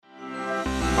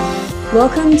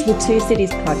Welcome to the Two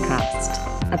Cities podcast,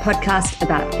 a podcast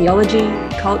about theology,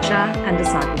 culture, and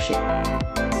discipleship.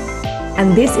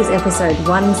 And this is episode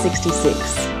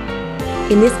 166.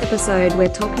 In this episode, we're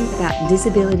talking about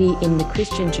disability in the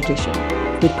Christian tradition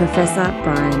with Professor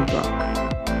Brian Brock.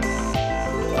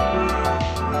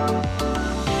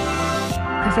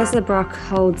 Professor Brock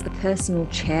holds a personal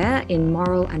chair in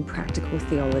moral and practical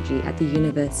theology at the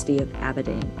University of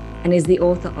Aberdeen and is the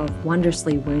author of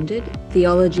Wondrously Wounded,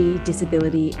 Theology,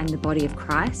 Disability and the Body of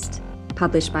Christ,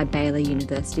 published by Baylor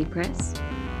University Press,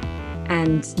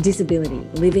 and Disability,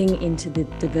 Living into the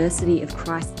Diversity of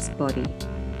Christ's Body,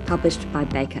 published by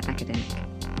Baker Academic.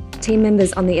 Team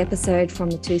members on the episode from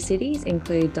the Two Cities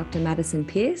include Dr. Madison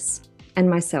Pearce and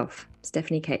myself,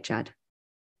 Stephanie Kate Judd.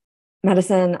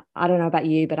 Madison, I don't know about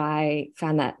you, but I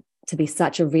found that to be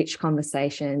such a rich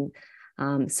conversation,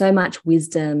 so much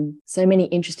wisdom, so many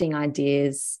interesting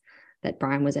ideas that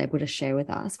Brian was able to share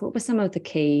with us. What were some of the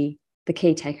key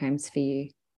take-homes for you?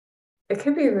 It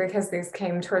could be because these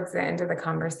came towards the end of the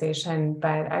conversation,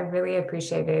 but I really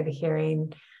appreciated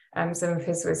hearing some of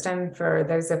his wisdom for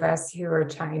those of us who are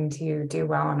trying to do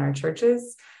well in our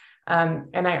churches. And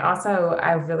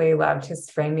I really loved his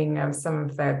framing of some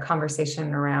of the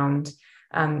conversation around,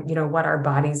 what our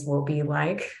bodies will be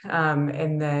like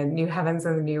in the new heavens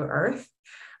and the new earth,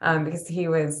 because he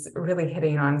was really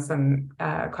hitting on some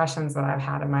questions that I've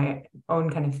had in my own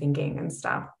kind of thinking and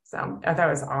stuff. So I thought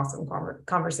it was an awesome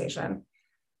conversation.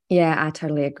 Yeah, I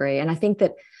totally agree. And I think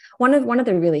that one of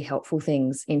the really helpful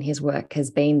things in his work has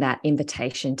been that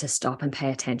invitation to stop and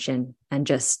pay attention and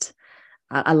just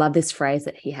I love this phrase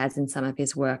that he has in some of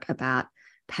his work about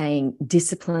paying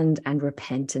disciplined and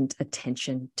repentant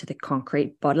attention to the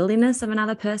concrete bodiliness of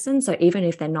another person. So even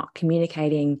if they're not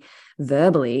communicating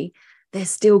verbally, they're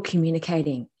still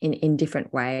communicating in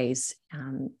different ways,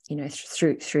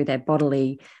 through their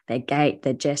bodily, their gait,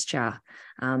 their gesture,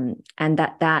 and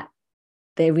that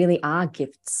there really are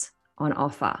gifts on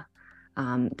offer.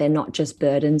 They're not just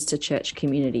burdens to church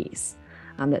communities.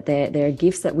 That there are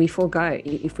gifts that we forego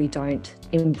if we don't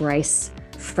embrace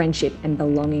friendship and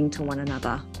belonging to one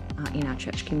another in our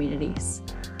church communities.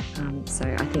 So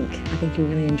I think you'll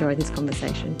really enjoy this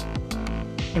conversation.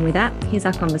 And with that, here's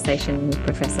our conversation with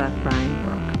Professor Brian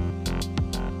Brock.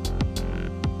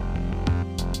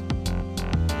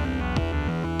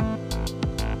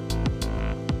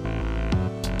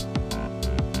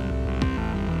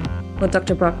 Well,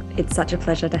 Dr. Brock, it's such a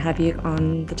pleasure to have you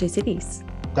on the Two Cities.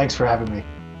 Thanks for having me.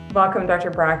 Welcome, Dr.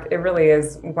 Brock. It really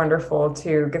is wonderful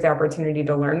to get the opportunity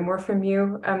to learn more from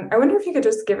you. I wonder if you could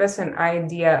just give us an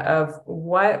idea of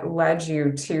what led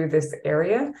you to this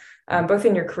area, both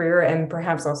in your career and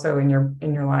perhaps also in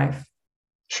your life.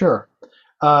 Sure.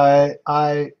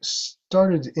 I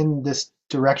started in this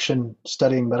direction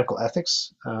studying medical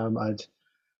ethics. I'd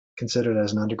considered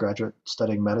as an undergraduate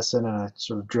studying medicine, and I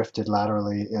sort of drifted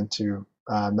laterally into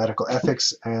medical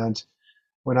ethics. And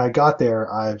when I got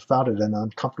there, I found it an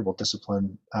uncomfortable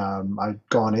discipline. I'd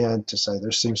gone in to say there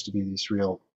seems to be these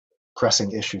real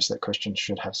pressing issues that Christians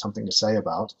should have something to say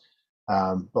about.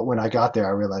 But when I got there, I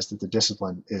realized that the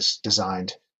discipline is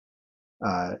designed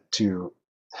to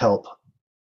help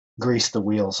grease the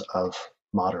wheels of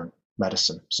modern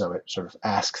medicine. So it sort of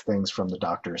asks things from the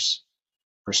doctor's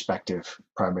perspective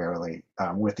primarily,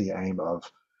 with the aim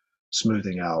of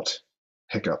smoothing out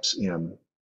hiccups in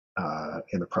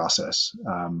the process.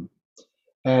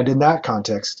 And in that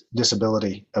context,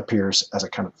 disability appears as a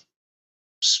kind of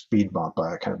speed bump,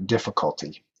 a kind of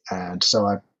difficulty. And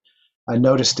so I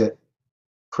noticed it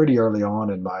pretty early on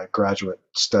in my graduate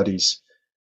studies,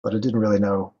 but I didn't really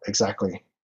know exactly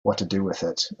what to do with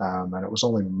it. And it was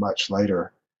only much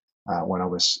later when I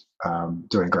was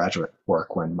doing graduate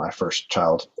work when my first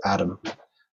child, Adam,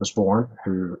 was born,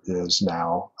 who is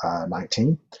now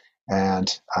 19.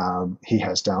 And he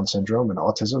has Down syndrome and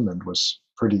autism and was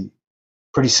pretty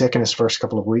sick in his first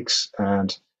couple of weeks.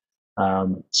 And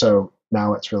so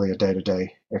now it's really a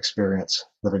day-to-day experience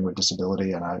living with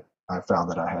disability. And I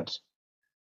found that I had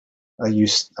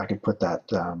I could put that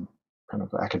kind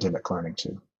of academic learning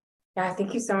to. Yeah,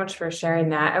 thank you so much for sharing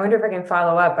that. I wonder if I can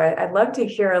follow up. I'd love to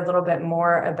hear a little bit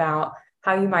more about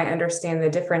how you might understand the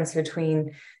difference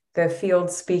between the field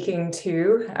speaking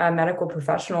to medical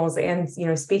professionals and,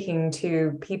 speaking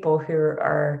to people who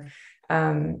are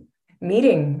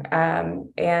meeting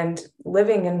and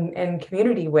living in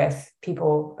community with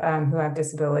people who have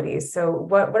disabilities. So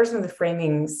what are some of the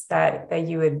framings that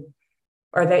you would,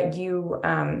 or that you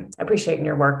appreciate in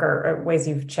your work, or ways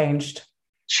you've changed?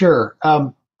 Sure.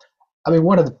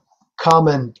 One of the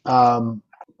common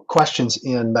questions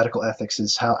in medical ethics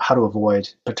is how to avoid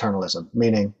paternalism,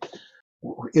 meaning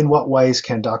in what ways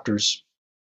can doctors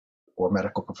or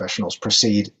medical professionals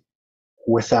proceed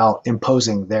without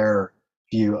imposing their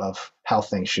view of how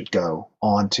things should go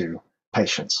onto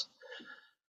patients.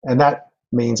 And that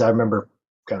means I remember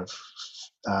kind of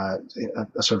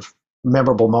a sort of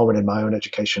memorable moment in my own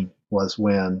education was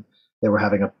when they were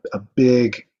having a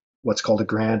big, what's called a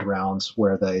grand rounds,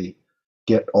 where they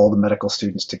get all the medical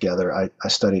students together. I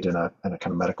studied in a kind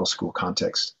of medical school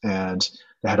context, and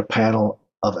they had a panel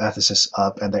of ethicists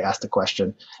up, and they asked the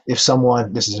question: if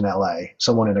someone, this is in LA,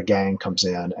 someone in a gang comes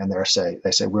in and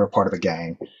they say we're part of a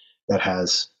gang that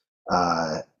has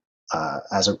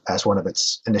as one of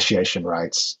its initiation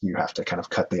rites, you have to kind of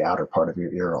cut the outer part of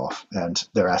your ear off, and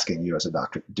they're asking you as a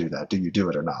doctor to do that. Do you do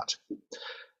it or not?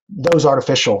 Those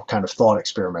artificial kind of thought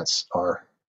experiments are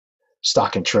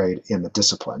stock and trade in the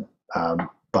discipline.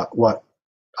 But what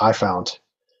I found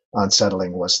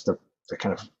unsettling was the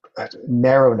kind of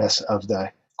narrowness of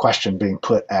the question being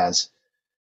put as,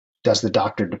 does the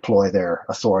doctor deploy their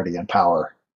authority and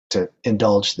power to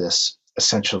indulge this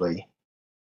essentially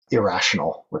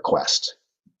irrational request?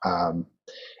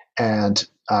 And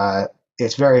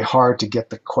it's very hard to get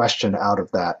the question out of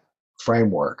that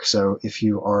framework. So if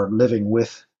you are living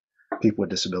with people with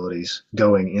disabilities,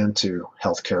 going into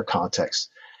healthcare contexts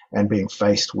and being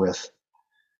faced with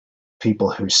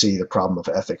people who see the problem of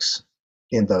ethics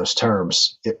in those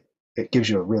terms, it gives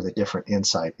you a really different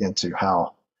insight into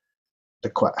how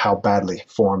badly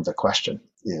formed the question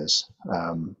is.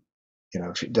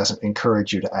 If it doesn't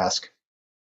encourage you to ask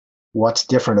what's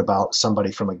different about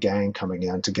somebody from a gang coming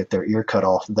in to get their ear cut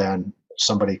off than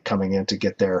somebody coming in to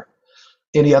get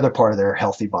any other part of their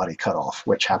healthy body cut off,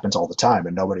 which happens all the time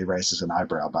and nobody raises an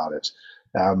eyebrow about it.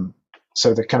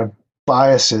 So the kind of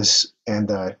biases and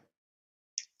the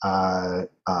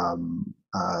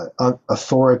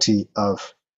authority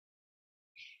of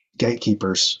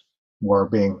gatekeepers were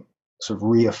being sort of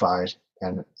reified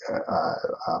and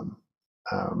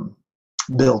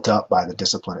built up by the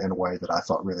discipline in a way that I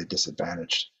thought really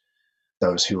disadvantaged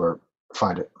those who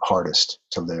find it hardest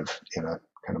to live in a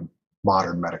kind of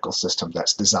modern medical system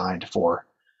that's designed for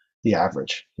the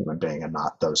average human being and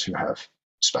not those who have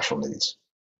special needs.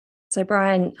 So,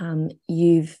 Brian,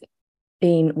 you've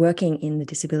been working in the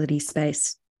disability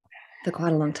space for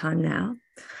quite a long time now.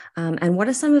 And what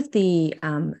are some of the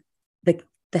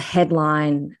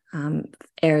headline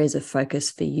areas of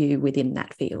focus for you within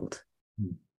that field?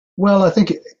 Well, I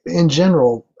think in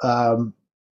general,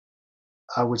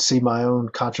 I would see my own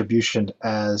contribution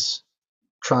as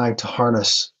trying to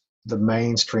harness the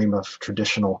mainstream of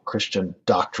traditional Christian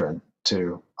doctrine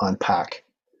to unpack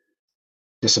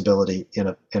disability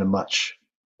in a much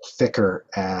thicker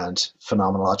and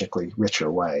phenomenologically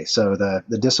richer way. So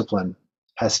the discipline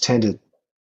has tended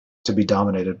to be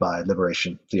dominated by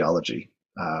liberation theology,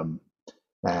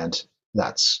 and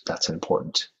that's an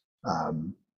important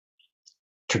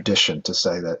tradition to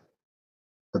say that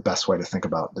the best way to think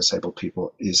about disabled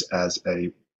people is as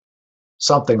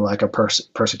something like a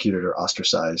persecuted or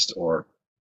ostracized or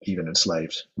even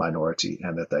enslaved minority,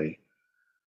 and that they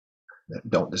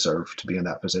don't deserve to be in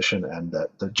that position, and that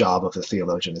the job of the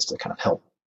theologian is to kind of help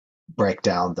break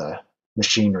down the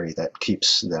machinery that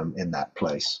keeps them in that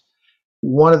place.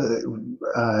 One of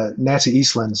the Nancy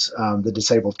Eastland's "The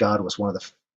Disabled God" was one of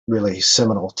the really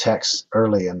seminal texts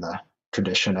early in the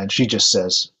tradition, and she just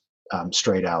says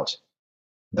straight out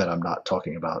that I'm not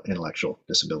talking about intellectual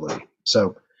disability.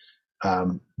 So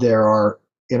there are,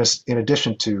 in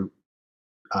addition to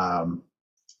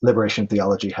liberation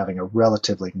theology having a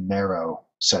relatively narrow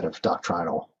set of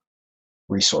doctrinal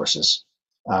resources,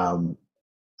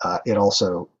 it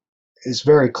also is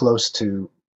very close to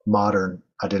modern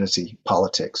identity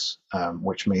politics,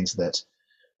 which means that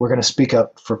we're going to speak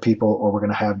up for people, or we're going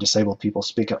to have disabled people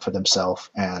speak up for themselves,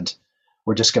 and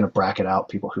we're just going to bracket out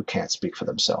people who can't speak for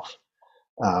themselves.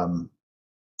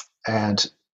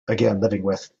 And again, living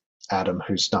with Adam,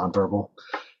 who's nonverbal,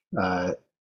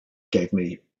 gave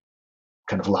me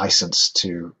kind of license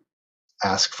to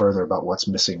ask further about what's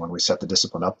missing when we set the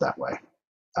discipline up that way.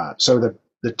 So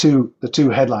the two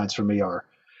headlines for me are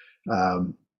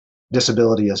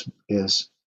disability is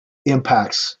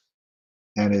impacts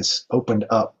and is opened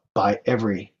up by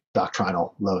every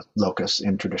doctrinal locus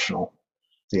in traditional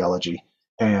theology,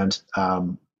 and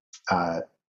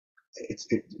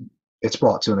it's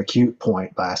brought to an acute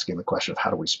point by asking the question of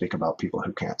how do we speak about people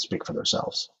who can't speak for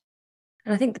themselves.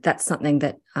 And I think that that's something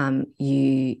that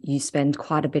you spend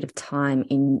quite a bit of time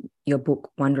in your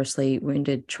book, Wondrously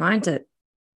Wounded, trying to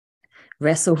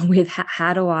wrestle with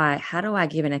how do I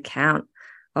give an account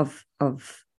of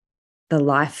the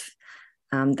life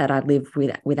that I live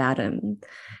with Adam.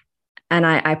 And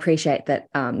I appreciate that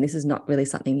this is not really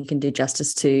something you can do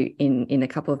justice to in a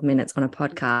couple of minutes on a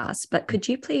podcast. But could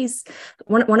you please,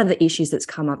 one of the issues that's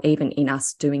come up even in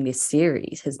us doing this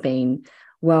series has been,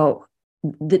 well,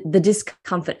 the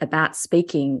discomfort about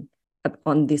speaking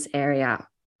on this area.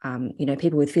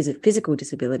 People with physical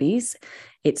disabilities,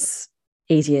 it's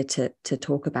easier to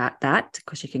talk about that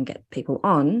because you can get people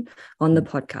on the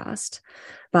podcast.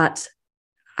 But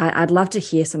I'd love to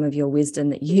hear some of your wisdom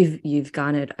that you've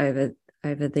garnered over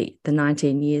the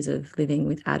 19 years of living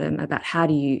with Adam about how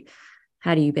do you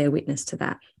bear witness to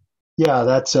that? Yeah,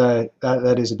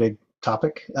 that is a big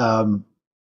topic.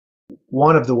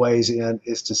 One of the ways in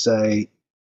is to say,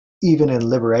 even in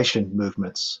liberation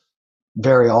movements,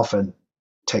 very often,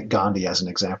 take Gandhi as an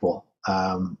example.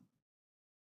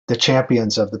 The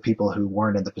champions of the people who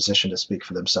weren't in the position to speak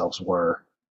for themselves were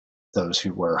those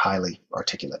who were highly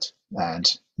articulate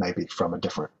and maybe from a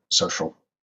different social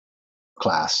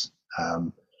class.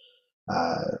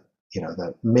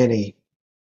 The many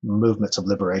movements of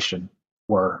liberation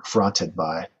were fronted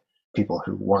by people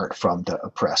who weren't from the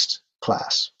oppressed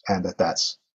class, and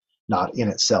that's not in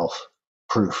itself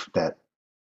proof that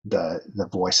the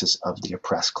voices of the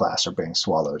oppressed class are being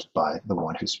swallowed by the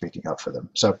one who's speaking up for them.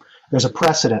 So there's a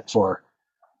precedent for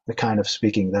the kind of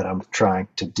speaking that I'm trying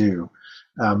to do.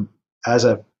 As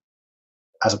a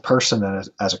person and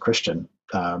as a Christian,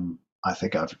 I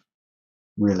think I've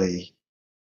really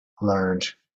learned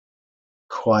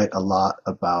quite a lot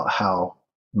about how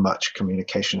much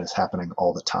communication is happening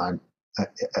all the time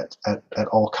at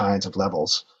all kinds of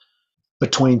levels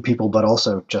between people, but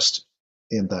also just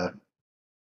in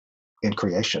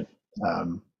creation.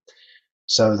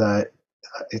 So that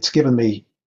it's given me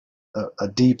a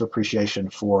deep appreciation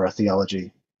for a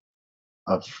theology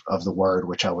of the word,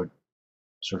 which I would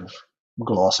sort of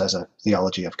gloss as a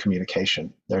theology of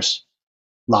communication. There's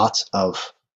lots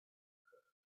of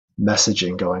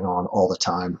messaging going on all the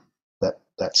time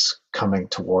that's coming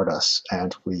toward us,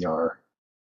 and we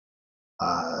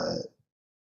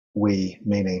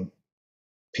meaning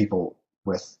people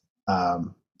with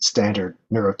standard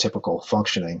neurotypical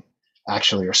functioning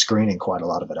actually are screening quite a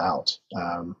lot of it out.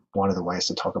 One of the ways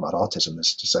to talk about autism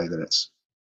is to say that it's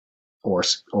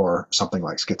or something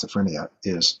like schizophrenia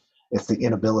is it's the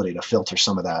inability to filter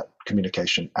some of that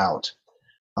communication out.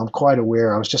 I'm quite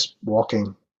aware. I was just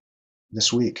walking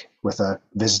this week with a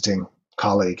visiting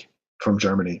colleague from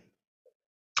Germany,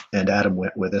 and Adam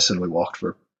went with us, and we walked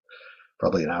for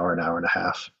probably an hour and a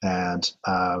half. And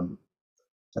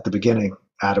at the beginning,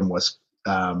 Adam was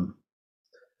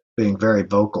being very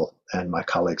vocal, and my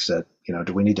colleague said,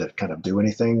 do we need to kind of do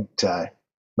anything to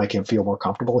make him feel more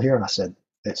comfortable here? And I said,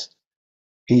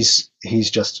 he's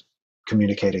just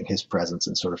communicating his presence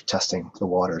and sort of testing the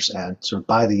waters. And sort of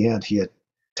by the end, he had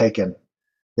taken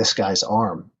this guy's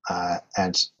arm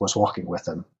and was walking with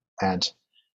him. And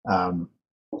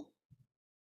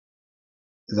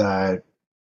the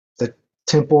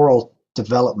temporal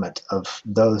development of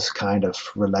those kind of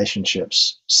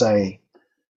relationships say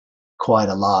quite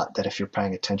a lot, that if you're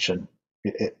paying attention,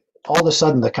 all of a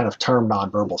sudden the kind of term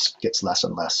nonverbal gets less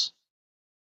and less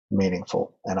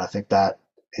meaningful. And I think that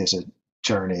is a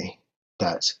journey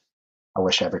that I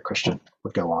wish every Christian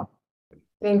would go on.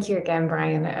 Thank you again,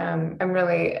 Brian.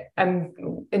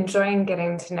 I'm enjoying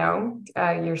getting to know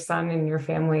your son and your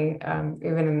family,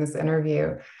 even in this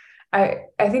interview. I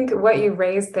think what you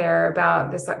raised there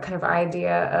about this kind of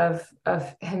idea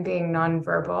of him being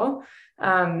nonverbal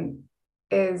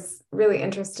is really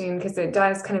interesting, because it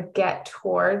does kind of get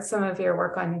towards some of your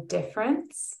work on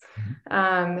difference,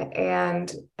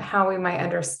 and how we might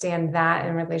understand that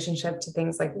in relationship to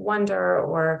things like wonder,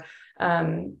 or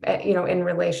in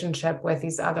relationship with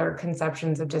these other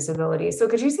conceptions of disability. So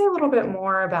could you say a little bit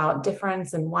more about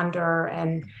difference and wonder,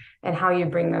 and how you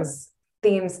bring those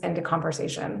themes into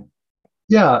conversation?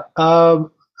 Yeah,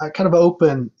 I kind of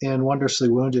open in Wondrously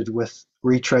Wounded with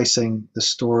retracing the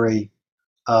story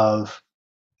of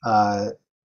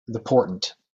the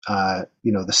portent,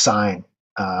 the sign.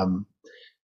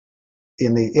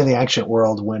 In the ancient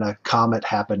world, when a comet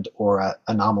happened or an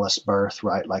anomalous birth,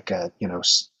 right, like a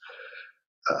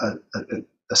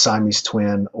Siamese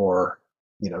twin, or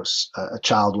a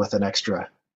child with an extra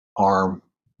arm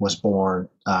was born,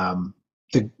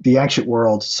 the ancient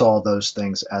world saw those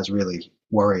things as really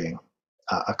worrying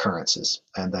occurrences,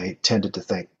 and they tended to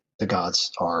think the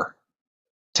gods are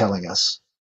telling us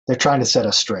they're trying to set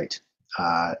us straight,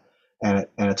 and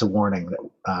it's a warning that,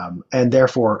 and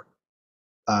therefore,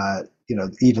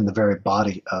 even the very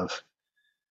body of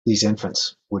these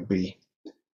infants would be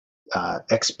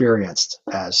experienced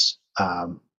as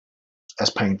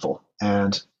painful.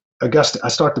 And Augustine. I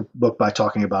start the book by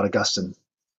talking about Augustine.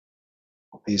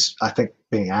 He's, I think,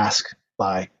 being asked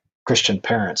by Christian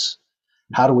parents,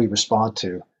 how do we respond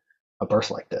to a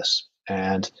birth like this?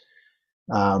 And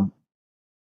um,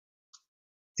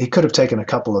 he could have taken a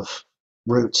couple of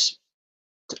routes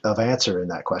of answer in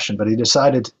that question, but he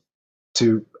decided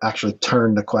to actually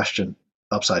turn the question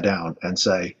upside down and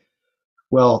say,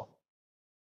 well,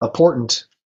 important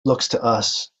looks to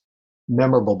us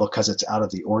memorable because it's out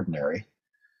of the ordinary.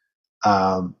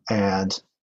 And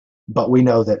but we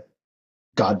know that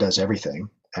God does everything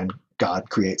and God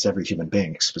creates every human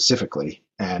being specifically.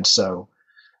 And so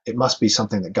it must be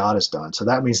something that God has done. So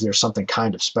that means there's something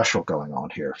kind of special going on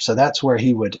here. So that's where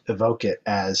he would evoke it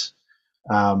as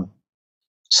um,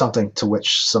 something to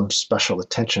which some special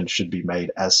attention should be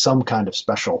made as some kind of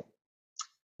special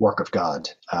work of God.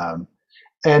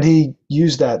 And he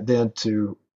used that then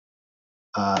to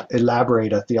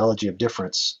elaborate a theology of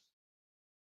difference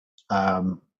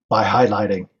by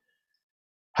highlighting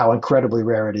how incredibly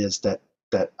rare it is that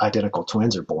identical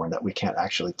twins are born that we can't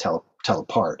actually tell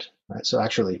apart. Right? So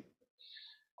actually,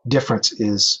 difference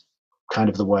is kind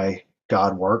of the way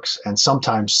God works, and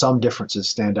sometimes some differences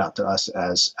stand out to us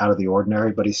as out of the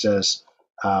ordinary. But he says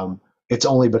it's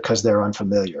only because they're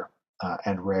unfamiliar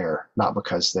and rare, not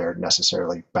because they're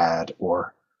necessarily bad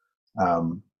or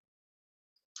um,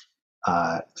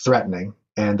 threatening,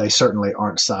 and they certainly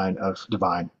aren't a sign of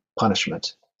divine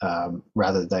punishment.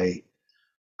 Rather, they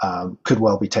could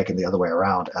well be taken the other way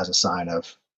around as a sign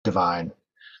of divine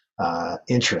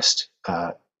interest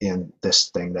in this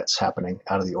thing that's happening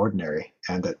out of the ordinary.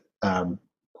 And that,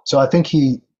 so I think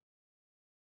he,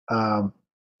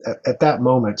 at that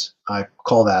moment, I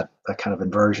call that a kind of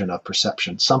inversion of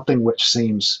perception. Something which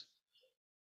seems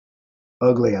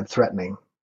ugly and threatening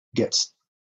gets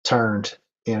turned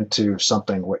into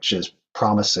something which is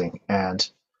promising and,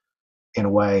 in a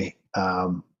way,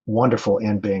 wonderful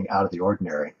in being out of the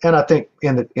ordinary. And I think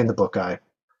in the book, I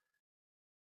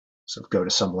sort of go to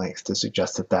some length to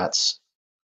suggest that that's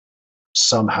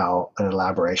somehow an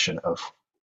elaboration of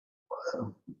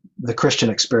the Christian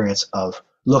experience of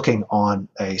looking on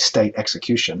a state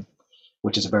execution,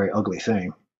 which is a very ugly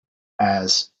thing,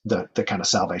 as the kind of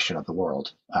salvation of the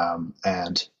world,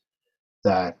 and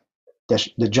that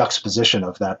the juxtaposition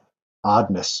of that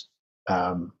oddness,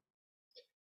 I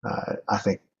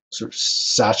think, sort of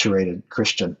saturated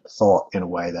Christian thought in a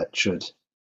way that should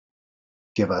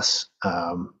give us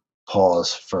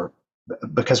pause for,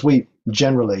 because we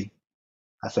generally,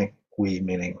 I think we,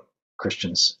 meaning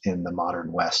Christians in the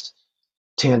modern West,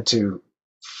 tend to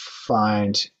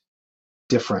find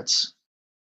difference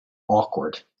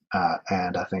awkward.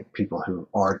 And I think people who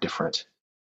are different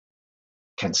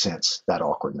can sense that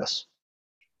awkwardness.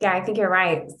 Yeah, I think you're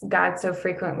right. God so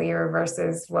frequently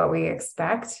reverses what we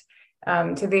expect,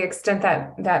 to the extent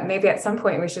that maybe at some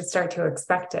point we should start to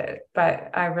expect it.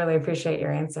 But I really appreciate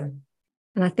your answer.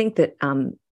 And I think that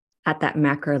at that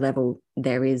macro level,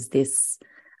 there is this,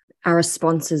 our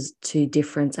responses to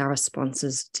difference, our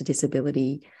responses to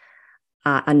disability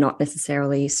are not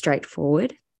necessarily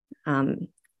straightforward. I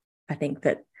think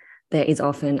that there is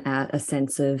often a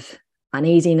sense of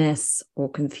uneasiness or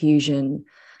confusion,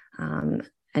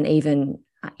 and even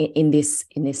in this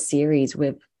series,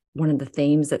 one of the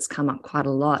themes that's come up quite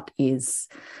a lot is,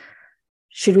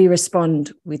 should we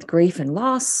respond with grief and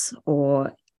loss,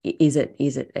 or is it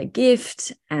a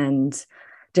gift? And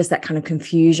just that kind of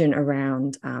confusion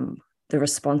around the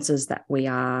responses that we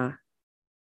are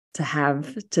to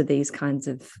have to these kinds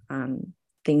of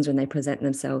things when they present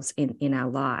themselves in our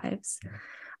lives.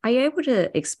 Are you able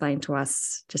to explain to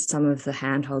us just some of the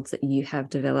handholds that you have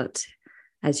developed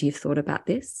as you've thought about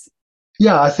this?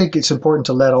 Yeah, I think it's important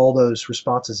to let all those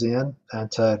responses in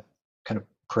and to kind of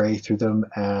pray through them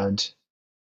and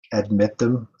admit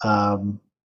them. And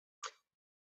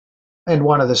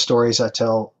one of the stories I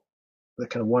tell, the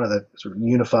kind of one of the sort of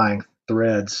unifying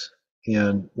threads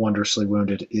in Wondrously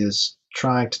Wounded is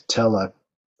trying to tell a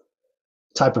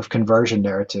type of conversion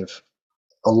narrative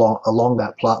along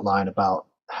that plot line about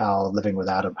how living with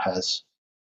Adam has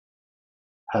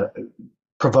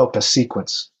provoked a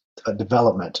sequence, a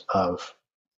development of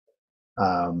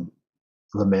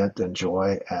lament and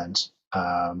joy and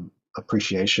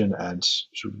appreciation and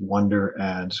sort of wonder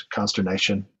and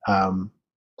consternation. And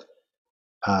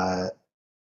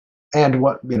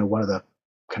one of the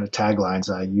kind of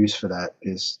taglines I use for that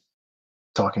is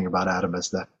talking about Adam as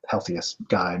the healthiest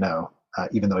guy I know,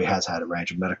 even though he has had a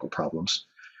range of medical problems.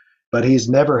 But he's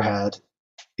never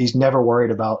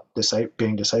worried about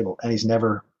being disabled, and he's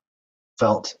never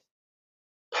felt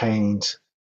pained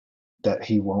that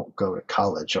he won't go to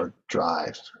college or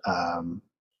drive.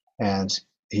 And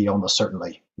he almost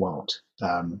certainly won't.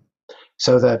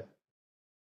 So that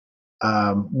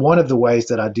one of the ways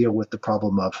that I deal with the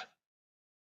problem of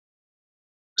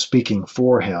speaking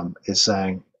for him is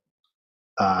saying,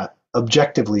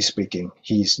 objectively speaking,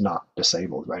 he's not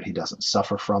disabled, right? He doesn't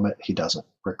suffer from it. He doesn't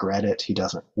regret it. He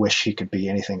doesn't wish he could be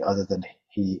anything other than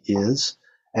he is.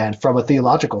 And from a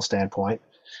theological standpoint,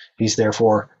 he's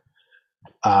therefore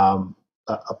a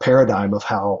paradigm of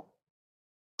how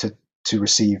to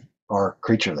receive our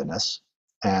creatureliness.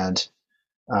 And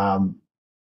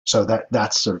so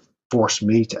that's sort of forced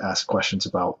me to ask questions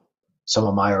about some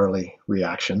of my early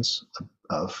reactions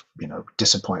of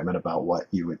disappointment about what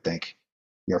you would think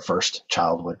your first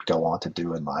child would go on to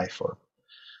do in life, or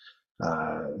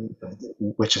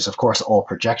which is of course all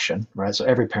projection, right? So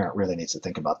every parent really needs to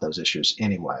think about those issues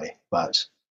anyway, but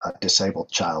a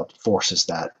disabled child forces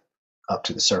that up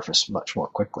to the surface much more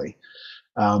quickly.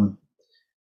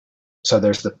 So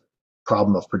there's the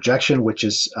problem of projection, which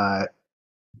is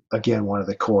again one of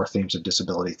the core themes of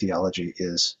disability theology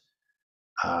is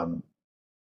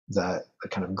the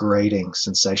kind of grating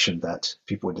sensation that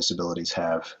people with disabilities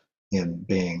have in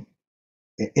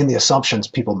the assumptions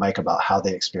people make about how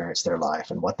they experience their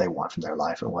life and what they want from their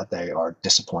life and what they are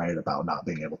disappointed about not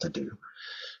being able to do.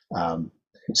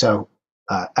 So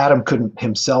Adam couldn't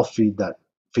himself feed that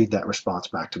response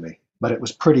back to me, but it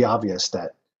was pretty obvious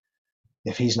that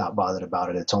if he's not bothered about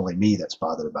it, it's only me that's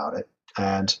bothered about it.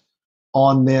 And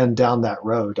then down that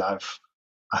road, I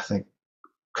think,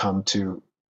 come to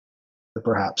the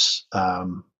perhaps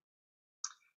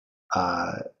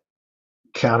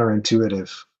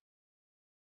counterintuitive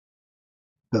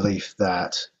belief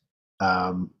that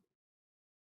I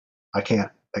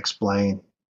can't explain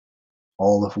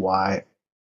all of why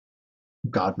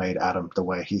God made Adam the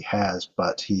way he has,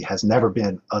 but he has never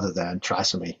been other than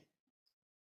trisomy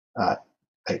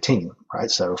 18,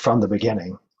 right? So from the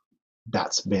beginning,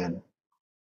 that's been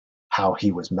how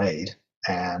he was made.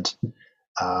 And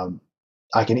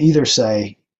I can either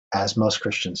say, as most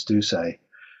Christians do say,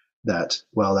 that,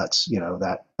 well, that's,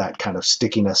 that kind of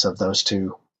stickiness of those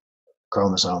two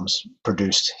chromosomes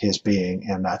produced his being,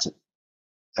 and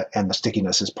the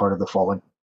stickiness is part of the fallen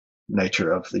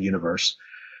nature of the universe,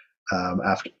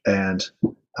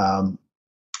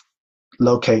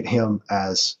 locate him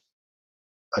as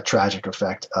a tragic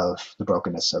effect of the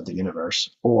brokenness of the universe,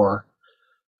 or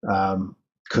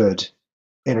could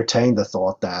entertain the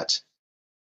thought that,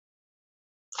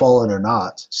 fallen or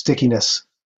not, stickiness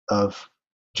of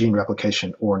gene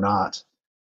replication or not,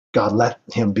 God let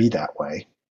him be that way,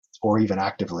 or even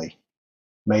actively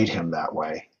made him that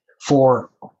way for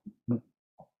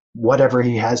whatever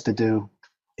he has to do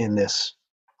in this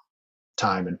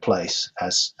time and place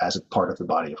as a part of the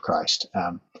body of Christ.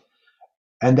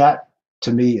 And that,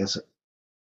 to me, is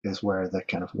where the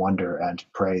kind of wonder and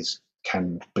praise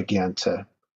can begin to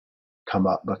come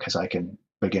up, because I can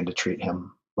begin to treat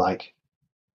him like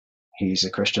he's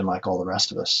a Christian like all the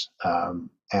rest of us.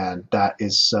 And that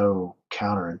is so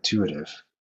counterintuitive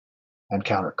and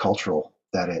countercultural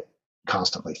that it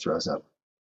constantly throws up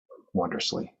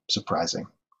wondrously surprising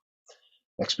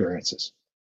experiences.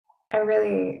 I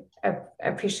really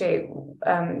appreciate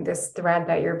this thread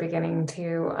that you're beginning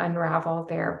to unravel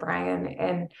there, Brian.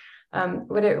 And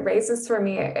what it raises for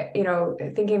me,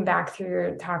 thinking back through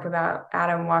your talk about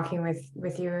Adam walking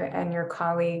with you and your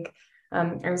colleague,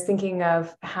 I was thinking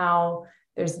of how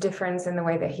there's difference in the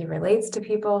way that he relates to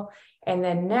people. And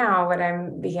then now what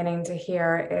I'm beginning to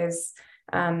hear is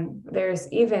there's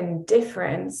even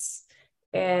difference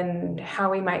in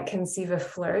how we might conceive of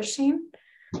flourishing.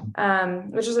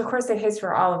 Which is, of course, the case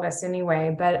for all of us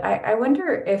anyway. But I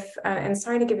wonder if, and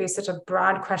sorry to give you such a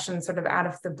broad question sort of out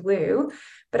of the blue,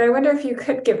 but I wonder if you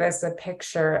could give us a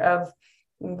picture of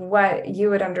what you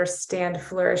would understand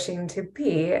flourishing to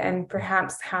be, and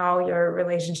perhaps how your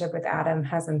relationship with Adam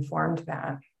has informed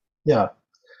that. Yeah.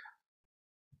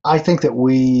 I think that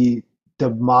the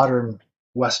modern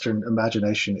Western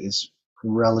imagination is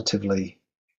relatively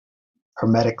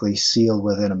hermetically sealed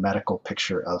within a medical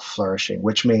picture of flourishing,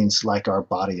 which means like our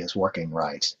body is working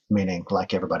right, meaning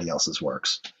like everybody else's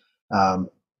works.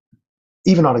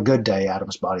 Even on a good day,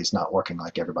 Adam's body's not working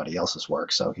like everybody else's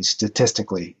work, so he's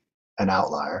statistically an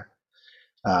outlier.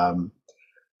 And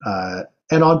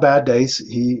on bad days,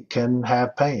 he can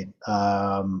have pain,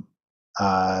 from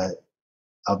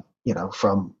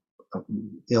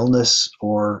illness,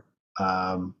 or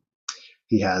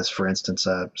he has, for instance,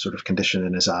 a sort of condition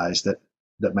in his eyes that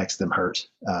makes them hurt.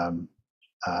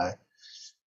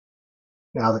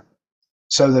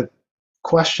 So the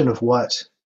question of what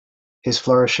his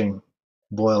flourishing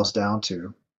boils down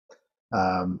to,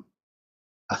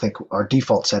 I think our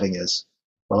default setting is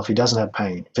well, if he doesn't have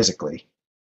pain physically,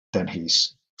 then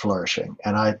he's flourishing.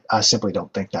 And I simply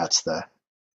don't think that's the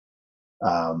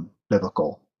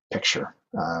biblical picture.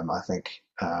 I think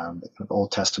the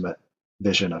Old Testament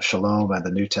vision of shalom and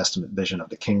the New Testament vision of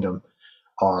the kingdom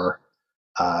are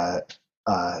uh,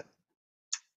 uh,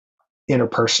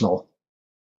 interpersonal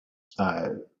uh,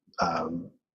 um,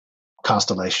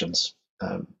 constellations.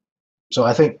 So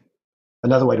I think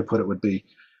another way to put it would be,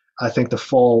 I think the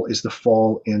fall is the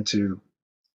fall into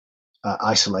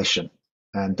isolation,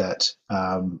 and that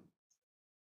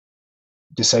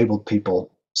disabled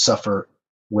people suffer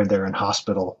when they're in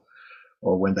hospital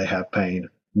or when they have pain,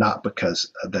 not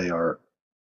because they are,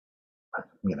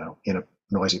 in a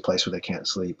noisy place where they can't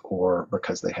sleep or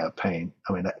because they have pain.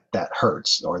 I mean, that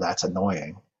hurts or that's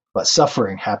annoying. But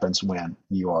suffering happens when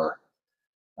you are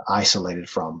isolated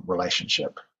from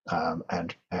relationship,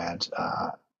 and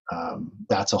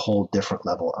that's a whole different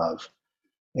level of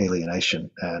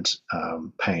alienation and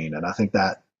pain. And I think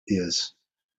that is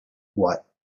what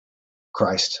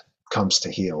Christ comes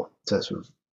to heal, to sort of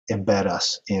embed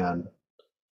us in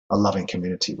a loving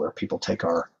community where people take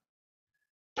our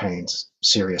pains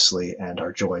seriously and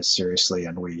our joys seriously,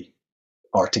 and we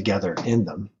are together in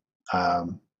them.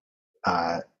 Um,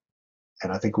 uh,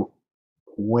 and I think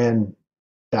when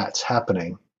that's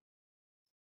happening,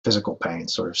 physical pain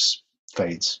sort of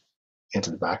fades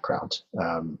into the background.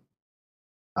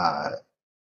 Uh,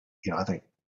 I think,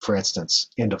 for instance,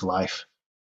 end of life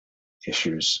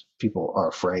issues, people are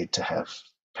afraid to have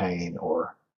pain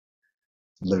or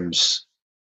lose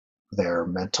their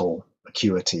mental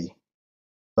acuity,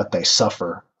 but they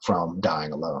suffer from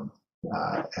dying alone.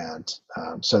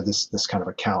 So this kind of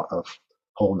account of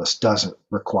wholeness doesn't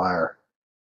require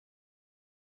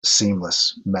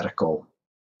seamless medical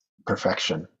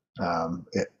perfection.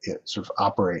 It sort of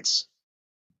operates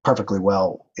perfectly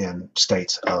well in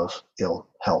states of ill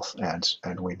health,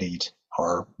 and we need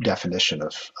our definition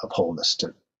of wholeness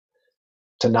to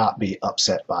not be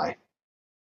upset by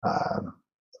um,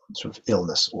 sort of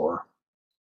illness or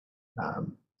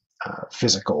um,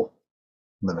 physical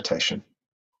limitation.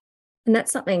 And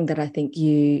that's something that I think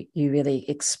you really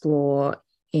explore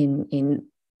in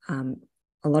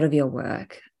a lot of your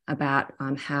work about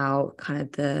how kind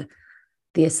of the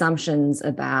assumptions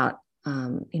about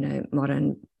the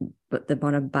modern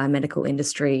biomedical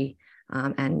industry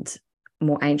and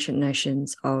more ancient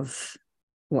notions of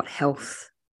what health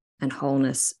and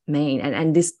wholeness mean,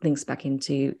 and this links back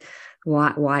into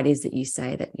why it is that you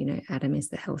say that Adam is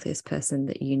the healthiest person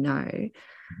that you know.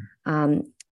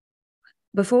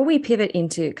 Before we pivot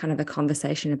into kind of a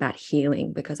conversation about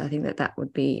healing, because I think that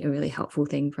would be a really helpful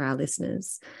thing for our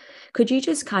listeners, could you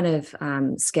just kind of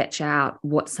sketch out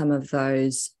what some of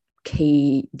those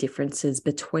key differences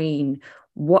between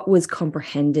what was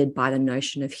comprehended by the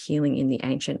notion of healing in the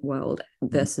ancient world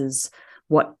versus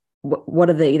what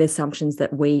are the assumptions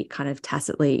that we kind of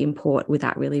tacitly import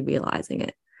without really realizing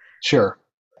it? Sure.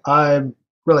 I'm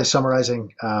really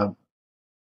summarizing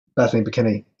Bethany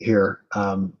McKinney here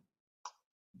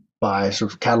by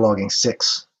sort of cataloging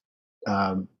 6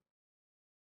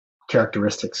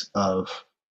 characteristics of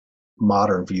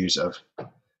modern views of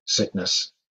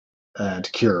sickness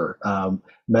and cure.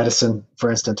 Medicine,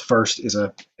 for instance, first is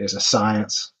a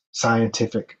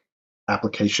scientific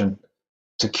application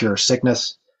to cure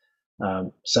sickness.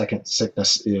 Second,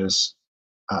 sickness is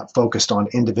focused on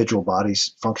individual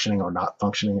bodies functioning or not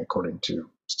functioning according to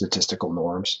statistical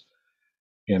norms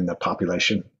in the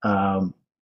population.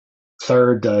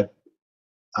 Third,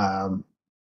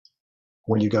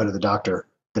 when you go to the doctor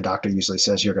usually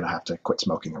says you're going to have to quit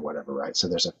smoking or whatever, right? So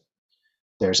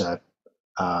there's a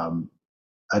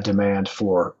demand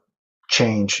for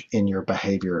change in your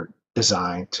behavior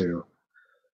designed to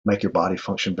make your body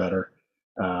function better.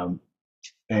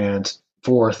 And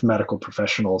fourth, medical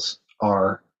professionals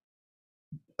are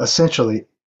essentially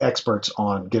experts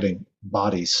on getting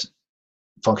bodies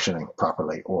functioning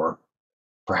properly, or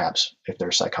perhaps if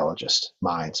they're psychologists,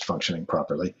 minds functioning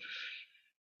properly.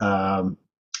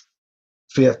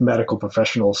 Fifth, medical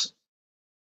professionals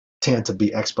tend to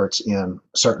be experts in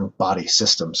certain body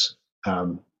systems,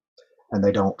 and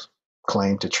they don't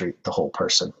claim to treat the whole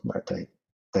person. Right?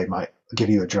 They might give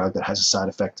you a drug that has a side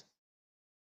effect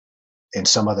in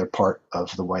some other part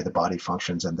of the way the body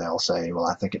functions, and they'll say, well,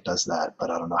 I think it does that, but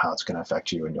I don't know how it's going to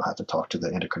affect you, and you'll have to talk to the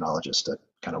endocrinologist to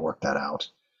kind of work that out.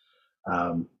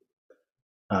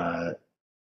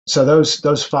 So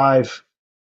those 5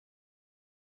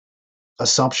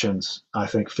 assumptions, I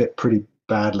think, fit pretty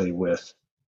badly with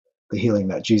the healing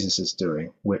that Jesus is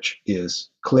doing, which is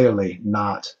clearly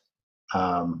not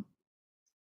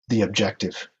the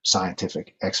objective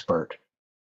scientific expert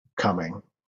coming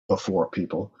before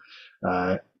people.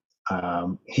 Uh,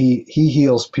 he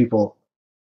heals people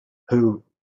who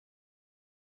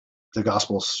the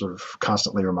Gospels sort of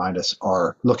constantly remind us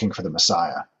are looking for the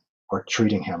Messiah, or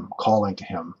treating him, calling to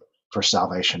him for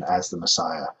salvation as the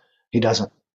Messiah. He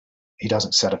doesn't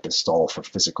set up his stall for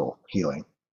physical healing.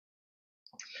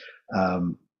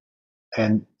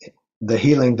 And the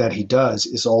healing that he does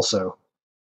is also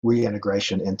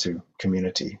reintegration into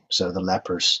community. So the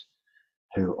lepers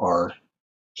who are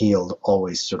healed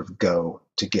always sort of go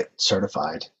to get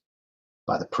certified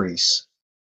by the priests,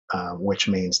 which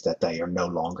means that they are no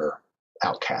longer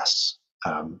outcasts.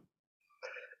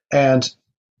 And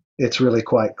it's really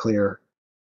quite clear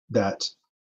that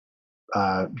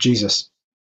Jesus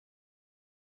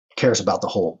cares about the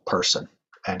whole person,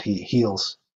 and he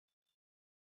heals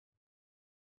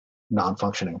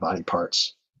non-functioning body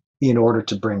parts in order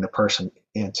to bring the person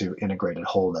into integrated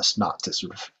wholeness, not to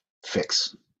sort of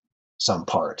fix some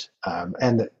part.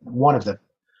 And one of the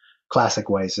classic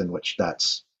ways in which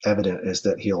that's evident is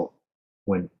that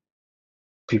when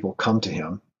people come to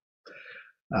him,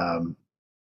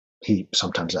 he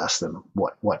sometimes asks them,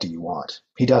 "What do you want?"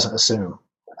 He doesn't assume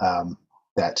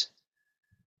that,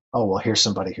 oh well, here's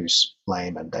somebody who's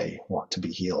lame and they want to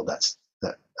be healed.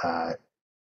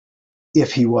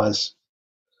 If he was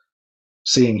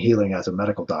seeing healing as a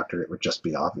medical doctor, it would just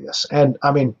be obvious. And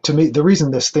I mean, to me, the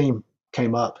reason this theme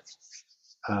came up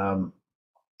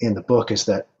in the book is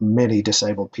that many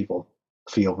disabled people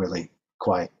feel really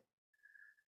quite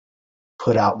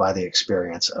put out by the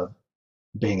experience of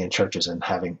being in churches and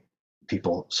having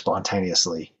people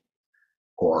spontaneously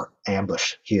or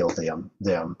ambush heal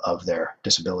them of their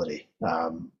disability.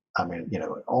 I mean,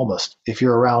 almost if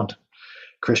you're around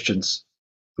Christians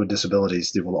with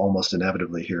disabilities, you will almost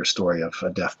inevitably hear a story of a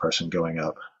deaf person going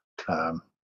up,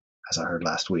 as I heard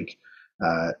last week,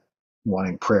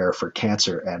 wanting prayer for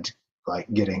cancer and like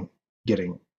getting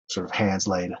sort of hands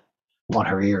laid on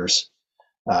her ears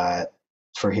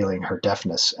for healing her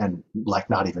deafness, and like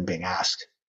not even being asked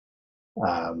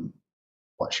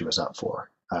what she was up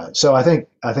for. So I think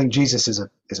Jesus is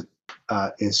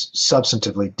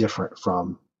substantively different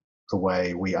from the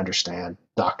way we understand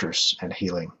doctors and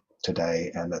healing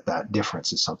today, and that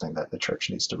difference is something that the church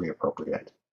needs to reappropriate.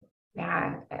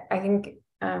 Yeah, I think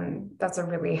that's a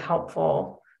really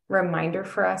helpful reminder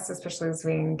for us, especially as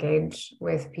we engage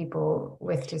with people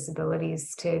with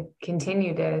disabilities, to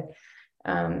continue to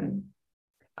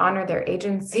honor their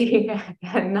agency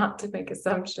and not to make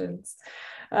assumptions.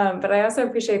 But I also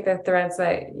appreciate the threads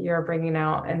that you're bringing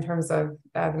out in terms of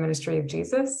the ministry of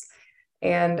Jesus.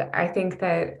 And I think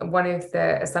that one of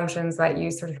the assumptions that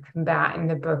you sort of combat in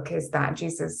the book is that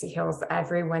Jesus heals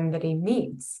everyone that he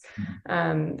meets.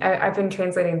 I've been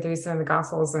translating through some of the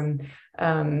Gospels, and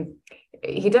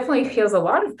he definitely heals a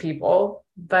lot of people,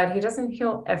 but he doesn't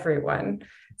heal everyone.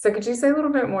 So could you say a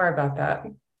little bit more about that?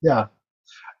 Yeah.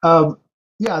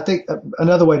 I think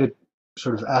another way to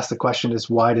sort of ask the question is,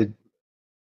 why did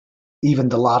even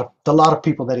the lot of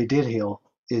people that he did heal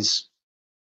is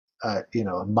a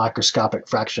microscopic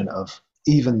fraction of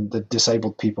even the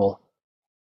disabled people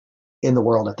in the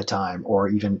world at the time, or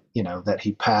even that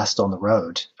he passed on the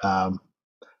road.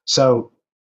 So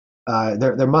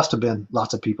there must have been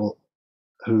lots of people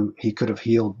who he could have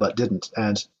healed but didn't.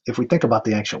 And if we think about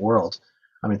the ancient world,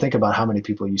 I mean, think about how many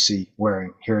people you see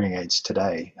wearing hearing aids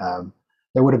today.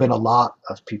 There would have been a lot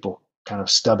of people kind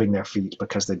of stubbing their feet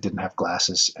because they didn't have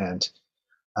glasses and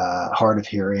hard of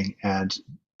hearing, and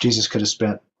Jesus could have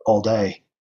spent all day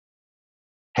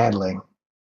handling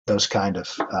those kind of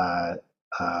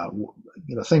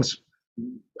things,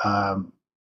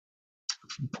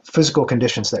 physical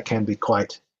conditions that can be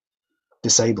quite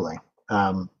disabling.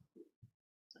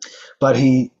 But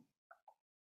the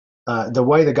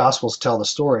way the Gospels tell the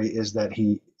story is that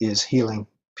he is healing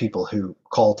people who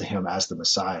call to him as the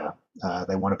Messiah.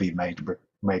 They want to be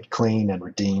made clean and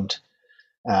redeemed.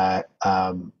 The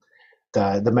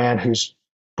man who's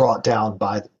brought down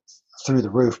through the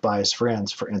roof by his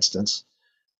friends, for instance,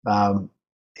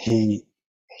 he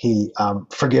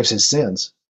forgives his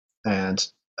sins,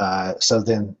 and so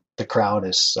then the crowd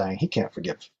is saying, you can't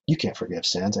forgive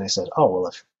sins, and he says, oh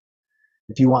well,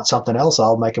 if you want something else,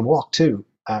 I'll make him walk too.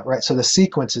 Right. So the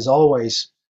sequence is always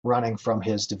running from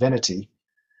his divinity,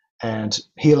 and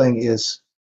healing is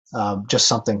just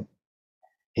something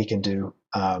he can do,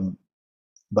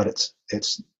 but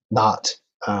it's not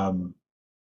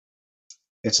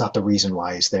the reason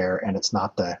why he's there, and it's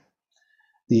not the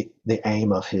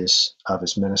aim of his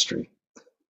ministry.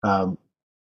 The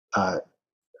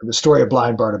story of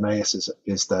blind Bartimaeus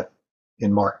is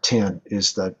in Mark 10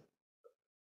 is the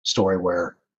story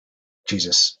where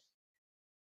Jesus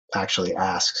actually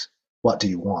asks, "What do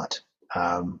you want?"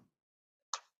 Um,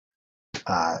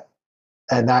 uh,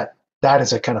 and that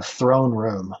is a kind of throne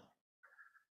room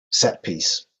set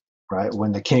piece, right?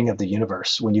 When the king of the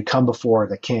universe, when you come before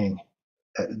the king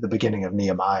at the beginning of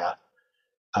Nehemiah,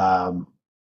 um,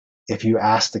 if you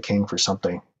ask the king for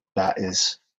something, that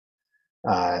is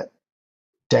a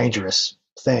dangerous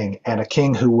thing. And a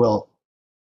king who will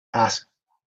ask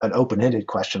an open-ended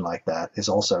question like that is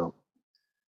also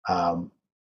um,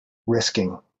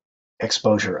 risking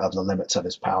exposure of the limits of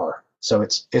his power. So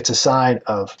it's a sign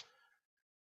of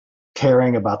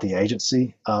caring about the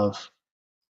agency of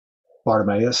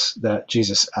Bartimaeus that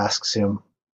Jesus asks him,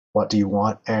 "What do you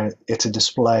want?" And it's a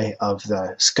display of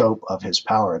the scope of his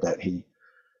power that he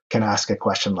can ask a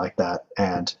question like that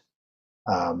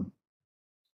um,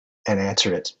 and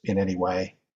answer it in any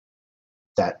way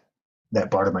that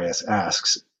Bartimaeus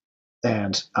asks.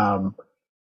 And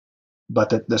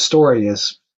but the story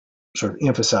is sort of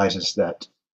emphasizes that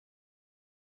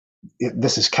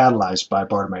this is catalyzed by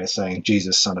Bartimaeus saying,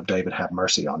 "Jesus, Son of David, have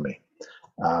mercy on me,"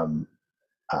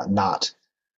 not,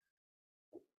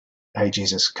 "Hey,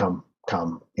 Jesus, come,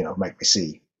 make me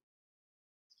see."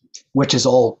 Which is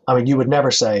all. I mean, you would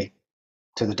never say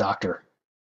to the doctor,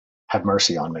 "Have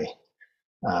mercy on me."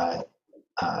 Uh,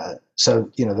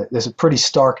 so there's a pretty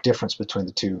stark difference between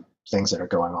the two things that are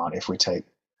going on if we take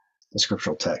the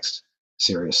scriptural text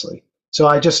seriously. So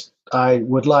I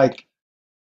would like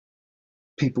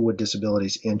people with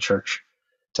disabilities in church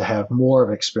to have more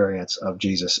of experience of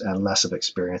Jesus and less of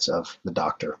experience of the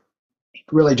doctor.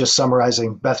 Really, just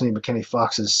summarizing Bethany McKinney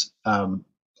Fox's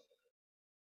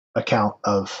account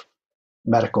of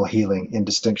medical healing in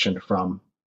distinction from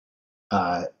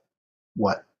uh,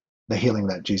 what the healing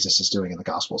that Jesus is doing in the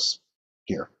Gospels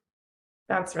here.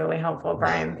 That's really helpful,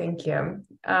 Brian. Thank you.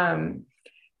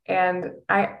 And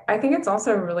I think it's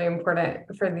also really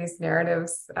important for these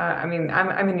narratives. I mean,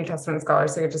 I'm a New Testament scholar,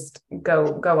 so you just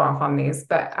go off on these.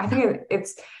 But I think it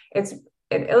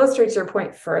illustrates your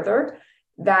point further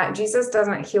that Jesus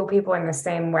doesn't heal people in the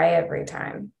same way every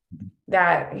time.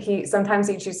 That sometimes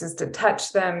he chooses to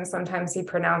touch them, sometimes he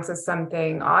pronounces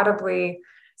something audibly,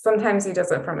 sometimes he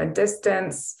does it from a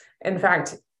distance. In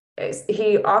fact,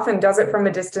 he often does it from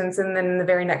a distance, and then in the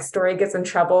very next story gets in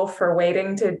trouble for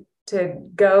waiting to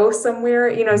go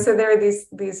somewhere. So there are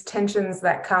these tensions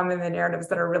that come in the narratives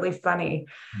that are really funny.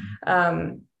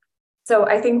 So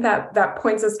I think that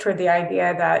points us toward the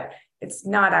idea that it's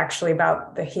not actually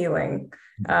about the healing,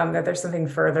 that there's something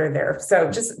further there.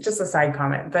 So just a side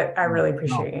comment, but I really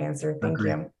appreciate your answer. Thank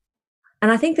you.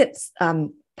 And I think that's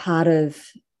part of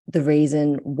the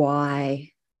reason why,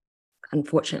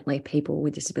 unfortunately, people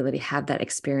with disability have that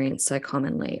experience so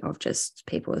commonly of just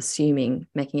people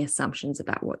making assumptions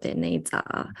about what their needs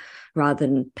are, rather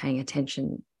than paying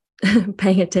attention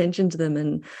to them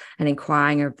and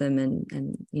inquiring of them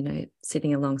and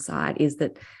sitting alongside, is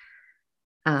that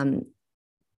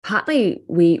partly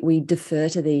we defer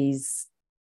to these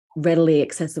readily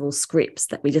accessible scripts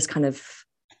that we just kind of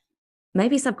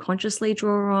maybe subconsciously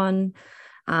draw on.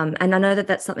 And I know that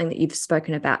that's something that you've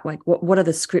spoken about, like what are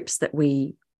the scripts that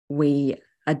we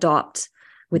adopt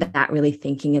without really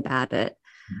thinking about it.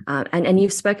 And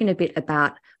you've spoken a bit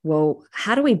about, well,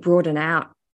 how do we broaden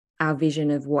out our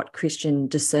vision of what Christian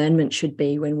discernment should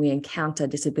be when we encounter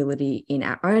disability in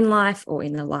our own life or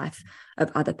in the life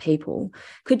of other people?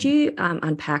 Could you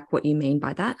unpack what you mean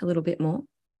by that a little bit more?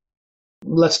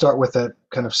 Let's start with a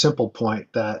kind of simple point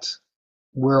that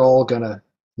we're all going to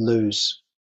lose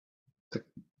the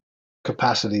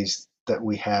capacities that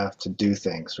we have to do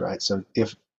things, right? So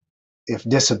if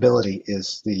disability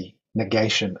is the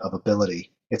negation of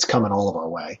ability, it's coming all of our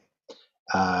way.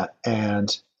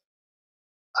 And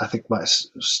I think my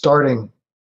starting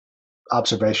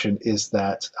observation is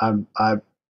that I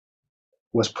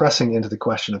was pressing into the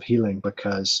question of healing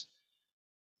because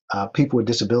people with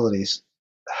disabilities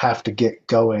have to get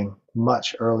going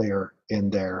much earlier in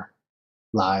their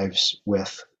lives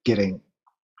with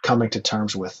coming to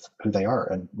terms with who they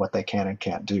are and what they can and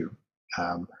can't do.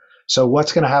 So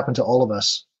what's going to happen to all of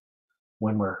us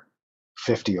when we're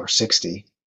 50 or 60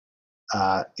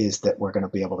 is that we're going to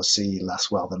be able to see less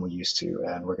well than we used to,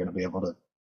 and we're going to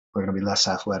be less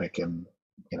athletic and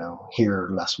hear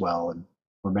less well and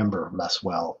remember less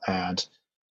well, and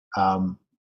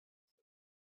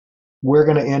we're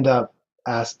going to end up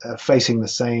facing the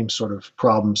same sort of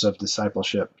problems of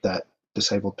discipleship that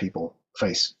disabled people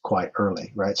face quite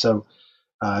early, right? So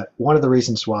one of the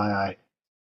reasons why I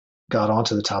got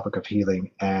onto the topic of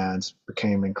healing and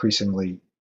became increasingly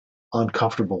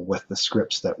uncomfortable with the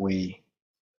scripts that we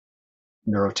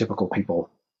neurotypical people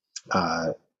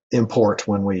import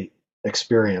when we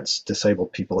experience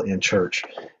disabled people in church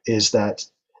is that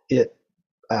it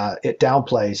it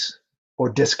downplays or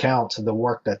discounts the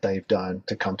work that they've done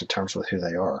to come to terms with who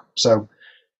they are. So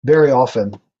very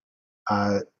often,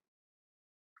 uh,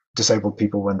 disabled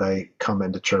people, when they come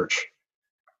into church,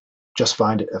 just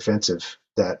find it offensive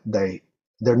that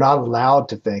they're not allowed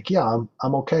to think, yeah,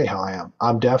 I'm okay how I am.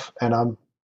 I'm deaf, and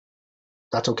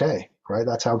that's okay, right?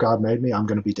 That's how God made me. I'm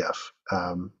going to be deaf.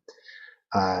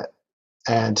 Uh,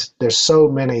 and there's so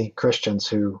many Christians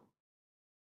who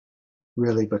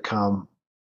really become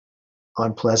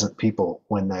unpleasant people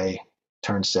when they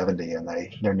turn 70 and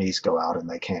their knees go out and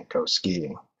they can't go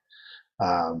skiing,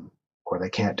 or they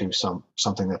can't do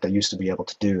something that they used to be able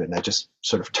to do, and they just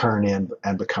sort of turn in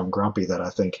and become grumpy. That I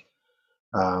think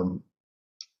um,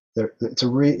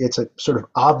 it's a sort of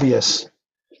obvious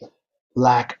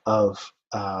lack of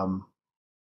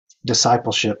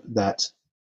discipleship that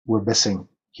we're missing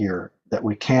here. That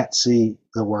we can't see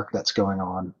the work that's going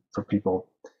on for people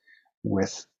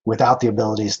without the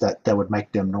abilities that would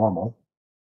make them normal,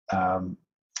 um,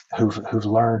 who've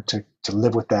learned to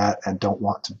live with that and don't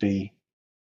want to be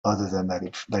other than that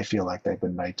they feel like they've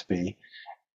been made to be,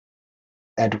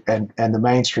 and the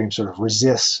mainstream sort of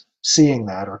resists seeing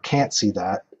that or can't see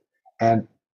that, and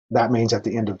that means at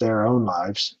the end of their own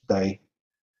lives they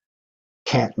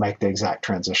can't make the exact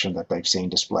transition that they've seen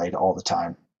displayed all the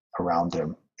time around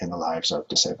them in the lives of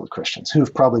disabled Christians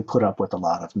who've probably put up with a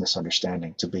lot of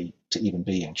misunderstanding to even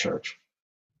be in church.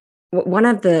 One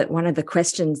of the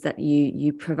questions that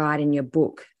you provide in your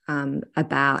book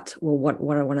about, well,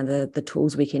 what are one of the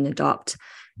tools we can adopt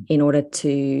in order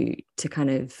to kind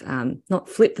of not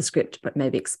flip the script but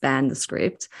maybe expand the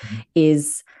script,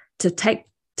 is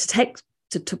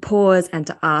to pause and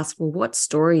to ask, well, what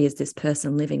story is this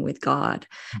person living with God?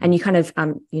 And you kind of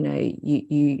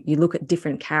you look at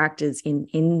different characters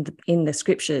in the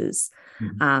scriptures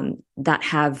that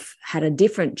have had a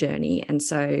different journey, and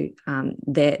so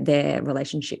their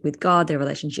relationship with God, their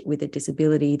relationship with a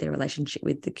disability, their relationship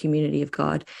with the community of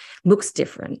God looks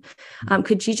different.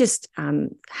 Could you just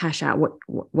hash out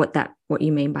what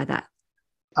you mean by that?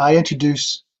 I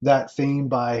introduce that theme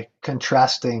by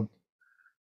contrasting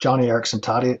Johnny Erickson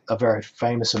Toddy, a very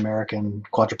famous American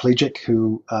quadriplegic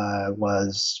who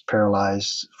was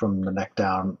paralyzed from the neck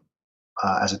down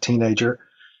as a teenager,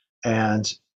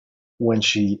 and when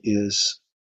she is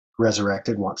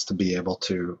resurrected, wants to be able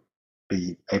to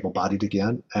be able-bodied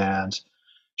again. And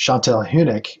Chantal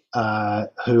Hunick,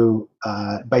 who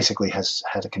basically has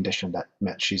had a condition that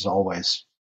meant she's always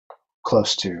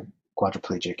close to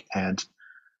quadriplegic, and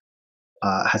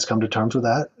has come to terms with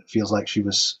that, feels like she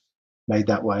was made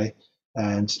that way,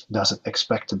 and doesn't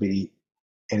expect to be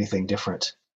anything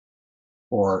different,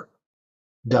 or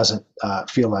doesn't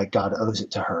feel like God owes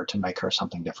it to her to make her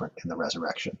something different in the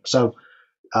resurrection. So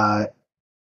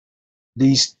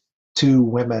these two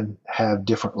women have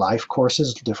different life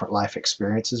courses, different life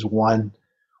experiences. One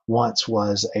once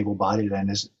was able-bodied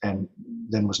and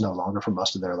then was no longer for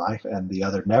most of their life, and the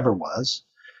other never was.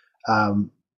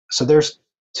 So there's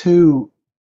two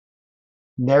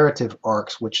narrative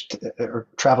arcs which are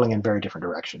traveling in very different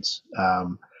directions.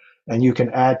 And you can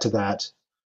add to that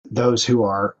those who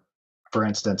are, for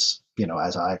instance,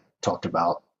 as I talked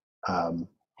about,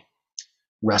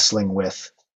 wrestling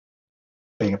with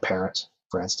being a parent,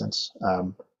 for instance,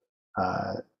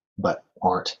 but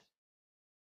aren't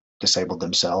disabled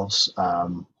themselves.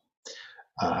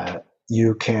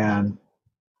 You can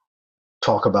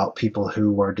talk about people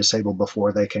who were disabled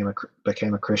before they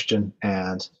became a Christian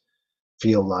and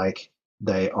feel like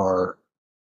they were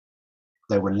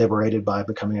liberated by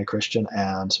becoming a Christian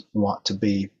and want to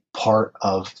be part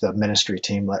of the ministry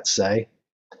team, let's say.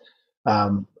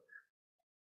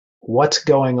 What's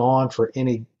going on for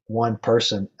any one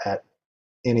person at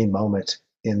any moment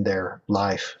in their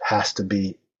life has to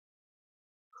be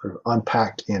sort of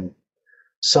unpacked in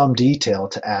some detail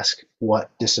to ask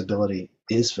what disability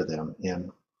is for them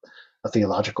in a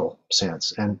theological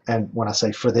sense. And when I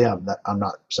say for them, that I'm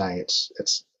not saying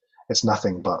it's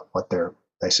nothing but what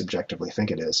they subjectively think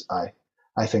it is. I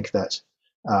think that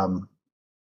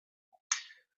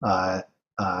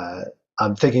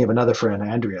I'm thinking of another friend,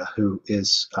 Andrea, who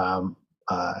has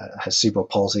cerebral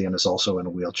palsy and is also in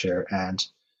a wheelchair, and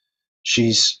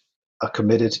she's a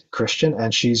committed Christian,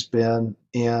 and she's been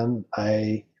in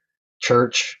a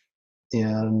church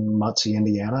in Muncie,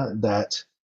 Indiana, that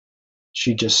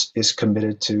she just is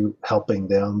committed to helping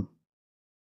them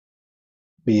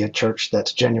be a church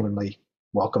that's genuinely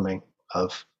welcoming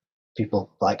of people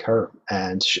like her.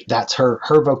 And that's her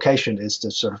vocation, is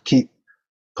to sort of keep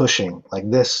pushing, like,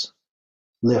 this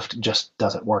lift just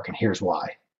doesn't work and here's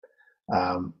why.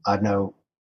 I know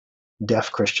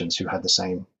deaf Christians who had the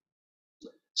same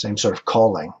sort of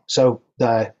calling. So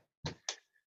I've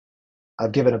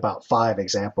given about 5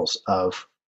 examples of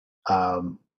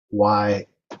why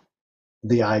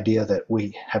the idea that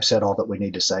we have said all that we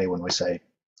need to say when we say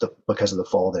because of the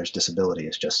fall there's disability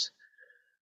is just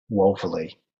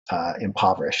woefully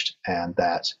impoverished, and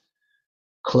that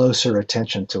closer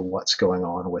attention to what's going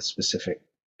on with specific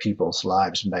people's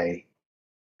lives may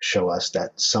show us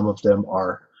that some of them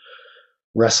are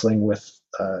wrestling with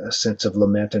a sense of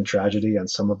lament and tragedy, and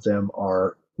some of them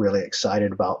are really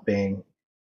excited about being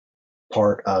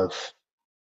part of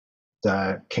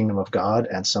the kingdom of God,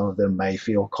 and some of them may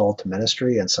feel called to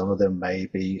ministry, and some of them may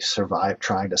be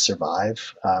trying to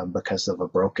survive because of a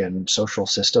broken social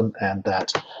system, and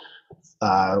that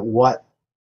what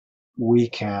we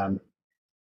can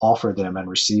offer them and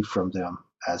receive from them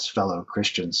as fellow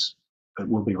Christians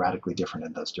will be radically different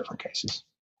in those different cases.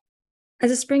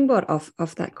 As a springboard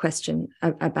off that question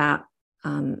about,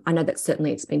 I know that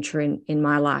certainly it's been true in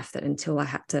my life that until I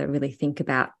had to really think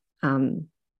about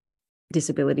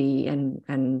disability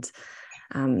and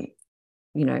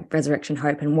resurrection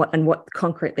hope and what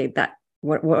concretely that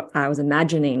what I was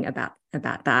imagining about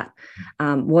that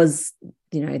was,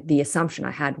 the assumption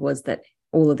I had was that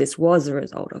all of this was a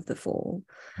result of the fall.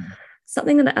 Mm-hmm.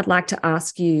 Something that I'd like to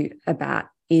ask you about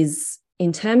is,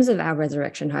 in terms of our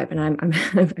resurrection hope, and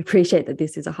I appreciate that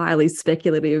this is a highly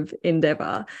speculative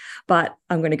endeavor, but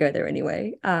I'm going to go there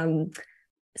anyway.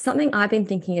 Something I've been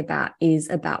thinking about is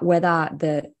about whether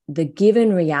the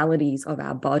given realities of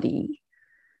our body,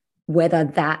 whether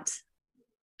that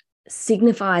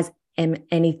signifies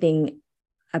anything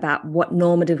about what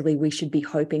normatively we should be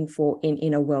hoping for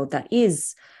in a world that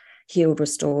is healed,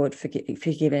 restored,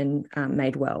 forgiven,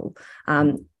 made well.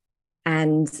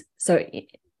 And so,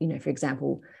 for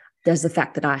example, does the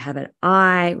fact that I have an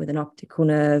eye with an optical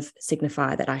nerve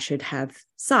signify that I should have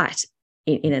sight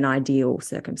in an ideal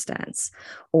circumstance?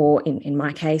 Or in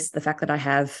my case, the fact that I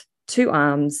have 2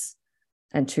 arms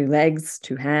and 2 legs,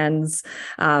 2 hands,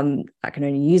 I can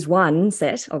only use one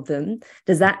set of them.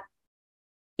 Does that,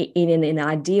 in an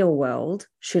ideal world,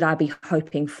 should I be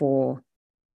hoping for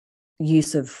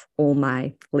use of all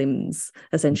my limbs,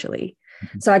 essentially?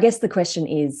 Mm-hmm. So I guess the question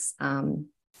is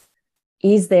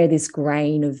there this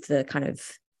grain of the kind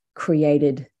of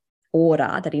created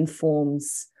order that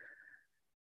informs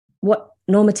what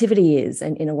normativity is,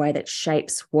 and in a way that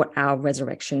shapes what our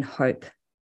resurrection hope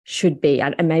should be?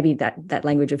 And maybe that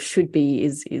language of should be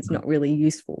is not really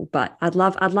useful, but I'd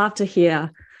love to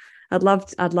hear. I'd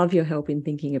love your help in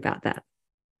thinking about that.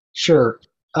 Sure.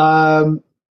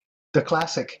 The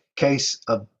classic case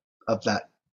of that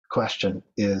question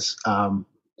is,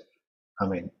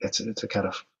 it's a kind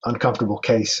of uncomfortable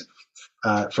case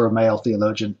for a male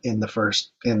theologian in the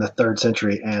 3rd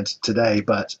century and today,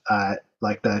 but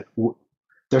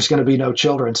there's going to be no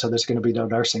children, so there's going to be no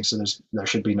nursing, so there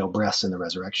should be no breasts in the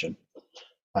resurrection,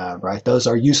 right? Those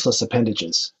are useless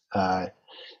appendages.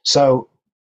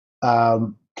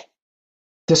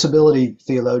 Disability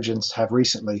theologians have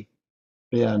recently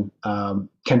been,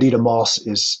 Candida Moss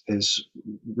is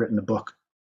written a book,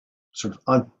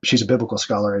 she's a biblical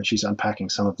scholar, and she's unpacking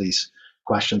some of these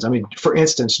questions. I mean, for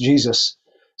instance, Jesus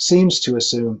seems to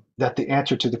assume that the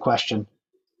answer to the question,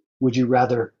 would you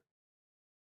rather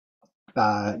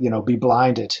be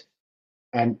blinded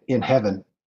and in heaven,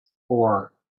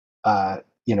 or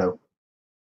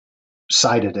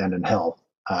sighted and in hell,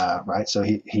 right? So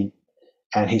the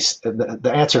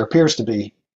answer appears to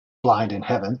be blind in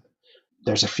heaven.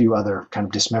 There's a few other kind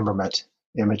of dismemberment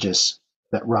images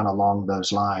that run along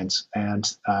those lines,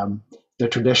 and the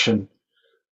tradition,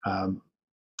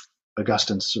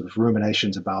 Augustine's sort of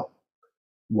ruminations about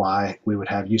why we would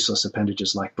have useless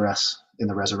appendages like breasts in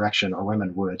the resurrection, or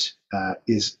women would,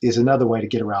 is another way to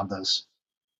get around those,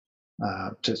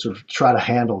 to sort of try to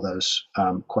handle those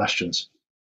questions.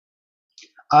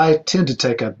 I tend to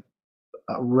take a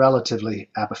relatively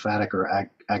apophatic or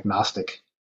agnostic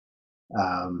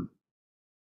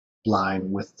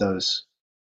line with those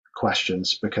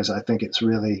questions, because I think it's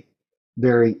really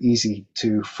very easy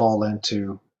to fall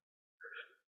into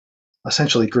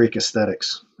essentially Greek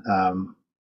aesthetics.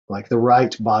 Like the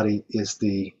right body is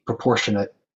the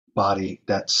proportionate body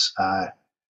that's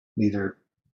neither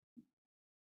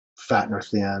fat nor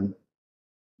thin,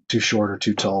 too short or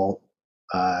too tall,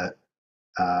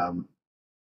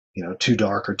 too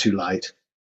dark or too light,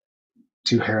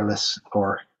 too hairless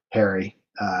or hairy.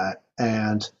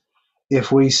 And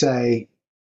if we say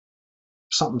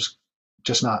something's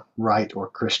just not right or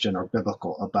Christian or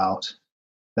biblical about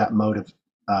that mode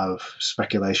of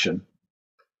speculation,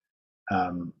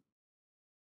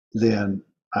 then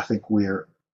I think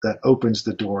that opens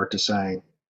the door to saying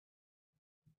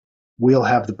we'll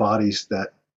have the bodies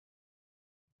that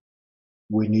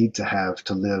we need to have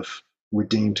to live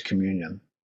redeemed communion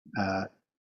uh,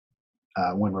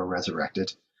 when we're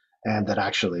resurrected, and that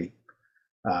actually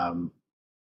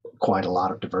quite a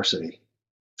lot of diversity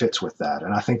fits with that.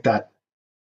 And I think that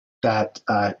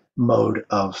mode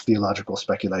of theological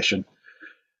speculation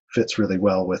fits really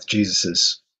well with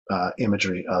Jesus's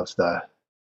imagery of the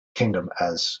kingdom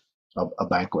as a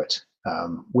banquet,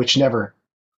 which never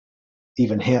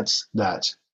even hints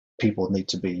that people need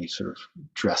to be sort of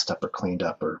dressed up or cleaned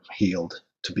up or healed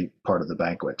to be part of the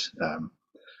banquet.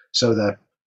 So that,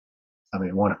 I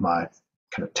mean, one of my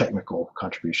kind of technical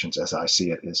contributions, as I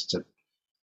see it, is to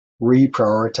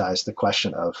reprioritize the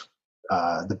question of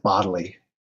the bodily,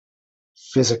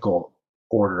 physical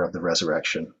order of the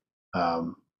resurrection,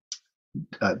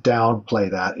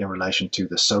 downplay that in relation to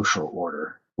the social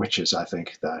order, which is, I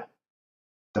think,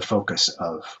 the focus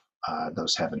of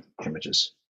those heaven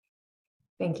images.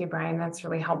 Thank you, Brian. That's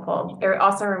really helpful. It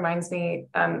also reminds me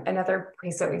another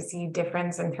place that we see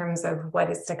difference in terms of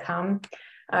what is to come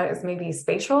is maybe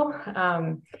spatial.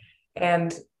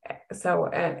 And so,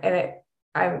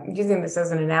 I'm using this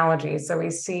as an analogy. So we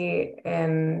see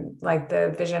in like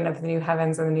the vision of the new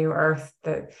heavens and the new earth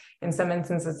that in some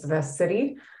instances it's a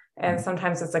city and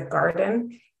sometimes it's a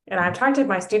garden. And I've talked to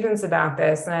my students about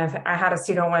this, and I had a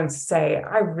student once say,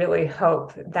 I really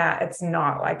hope that it's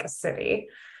not like a city.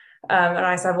 And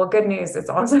I said, well, good news. It's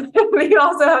also, we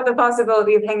also have the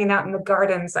possibility of hanging out in the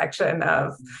garden section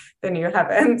of the new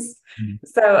heavens.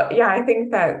 So yeah, I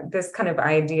think that this kind of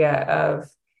idea of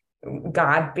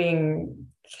God being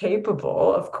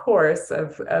capable, of course,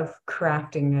 of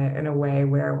crafting it in a way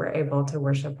where we're able to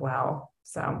worship well.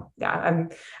 So yeah,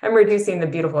 I'm reducing the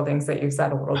beautiful things that you've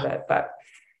said a little bit, but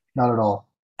not at all.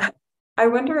 I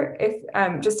wonder if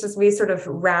just as we sort of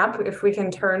wrap, if we can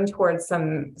turn towards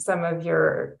some of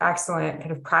your excellent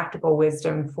kind of practical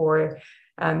wisdom for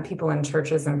people in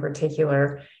churches in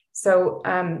particular. So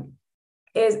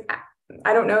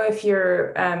I don't know if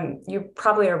you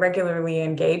probably are regularly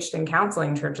engaged in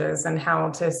counseling churches and how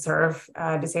to serve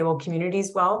disabled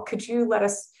communities well. Could you let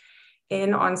us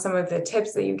in on some of the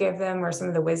tips that you give them or some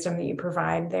of the wisdom that you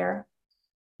provide there?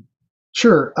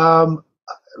 Sure.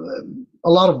 A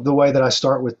lot of the way that I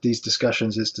start with these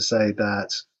discussions is to say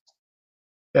that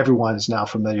everyone is now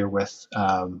familiar with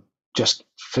just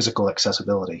physical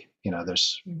accessibility.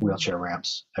 There's wheelchair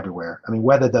ramps everywhere. I mean,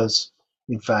 whether those,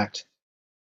 in fact,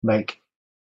 make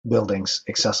buildings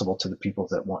accessible to the people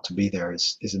that want to be there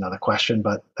is another question.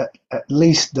 But at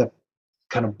least the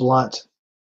kind of blunt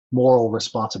moral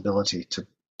responsibility to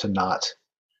not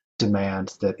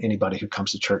demand that anybody who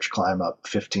comes to church climb up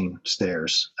 15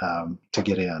 stairs to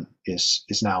get in is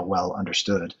now well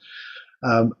understood.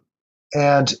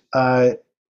 And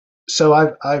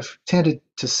so I've tended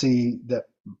to see that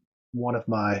one of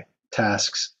my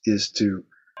tasks is to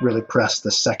really press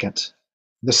the second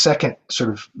sort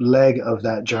of leg of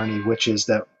that journey, which is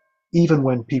that even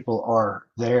when people are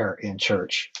there in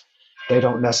church, they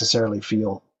don't necessarily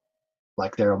feel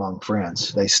like they're among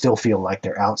friends. They still feel like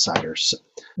they're outsiders.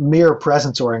 Mere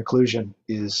presence or inclusion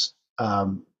is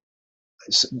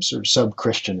sort of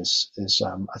sub-Christian is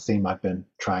a theme I've been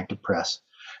trying to press.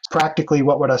 Practically,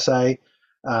 what would I say?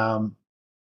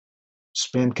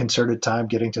 Spend concerted time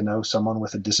getting to know someone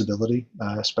with a disability,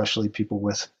 especially people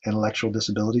with intellectual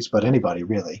disabilities, but anybody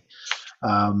really.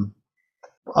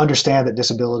 Understand that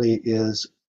disability is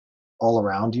all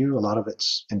around you. A lot of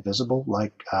it's invisible,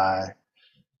 like a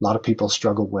lot of people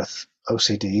struggle with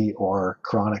OCD or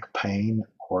chronic pain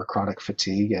or chronic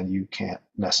fatigue, and you can't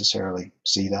necessarily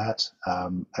see that,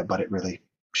 but it really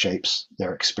shapes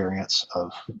their experience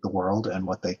of the world and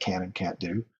what they can and can't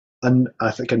do. And I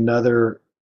think another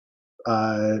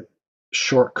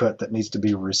shortcut that needs to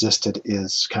be resisted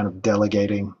is kind of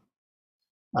delegating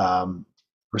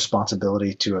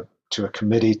responsibility to a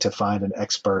committee to find an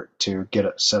expert to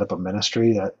set up a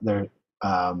ministry. That they're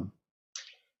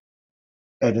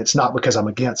and it's not because I'm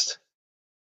against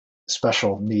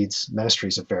special needs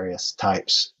ministries of various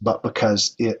types, but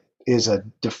because it is a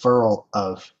deferral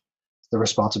of the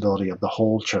responsibility of the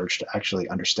whole church to actually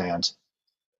understand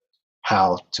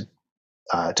how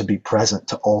to be present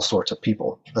to all sorts of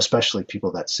people, especially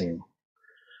people that seem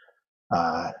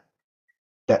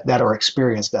that are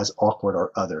experienced as awkward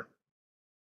or other.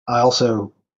 I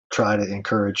also try to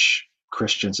encourage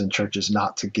Christians and churches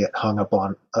not to get hung up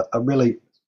on a really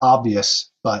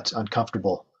obvious but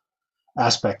uncomfortable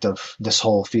aspect of this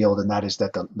whole field, and that is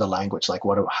that the language, like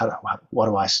how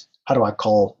do I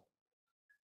call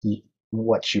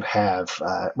what you have,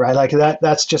 right? Like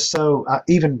that's just so,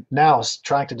 even now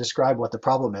trying to describe what the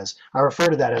problem is, I refer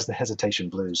to that as the hesitation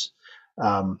blues.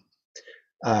 Um,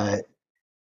 uh,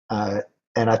 uh,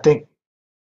 and I think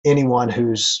anyone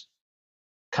who's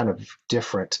kind of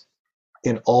different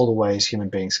in all the ways human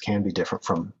beings can be different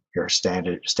from your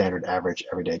standard average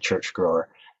everyday church grower,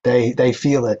 they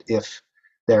feel it if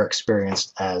they're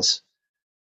experienced as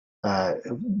uh,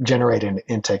 generating an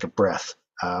intake of breath.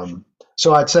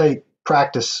 So I'd say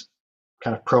practice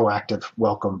kind of proactive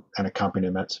welcome and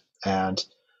accompaniment, and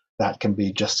that can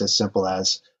be just as simple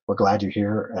as, we're glad you're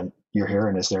here, and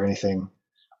is there anything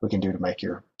we can do to make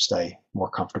your stay more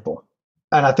comfortable?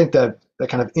 And I think that the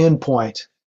kind of end point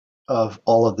of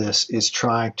all of this is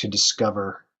trying to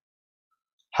discover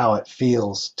how it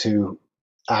feels to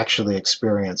actually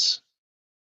experience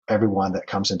everyone that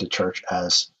comes into church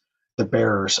as the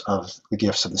bearers of the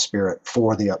gifts of the Spirit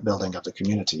for the upbuilding of the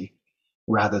community,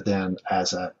 rather than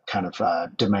as a kind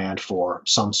of demand for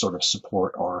some sort of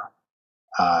support or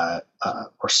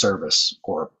service,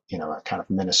 or a kind of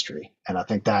ministry. And I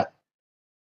think that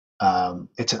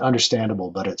it's an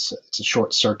understandable, but it's a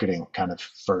short-circuiting kind of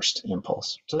first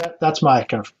impulse. So that's my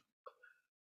kind of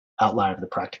outline of the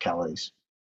practicalities.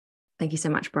 Thank you so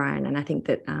much, Brian. And I think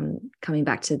that coming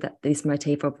back to this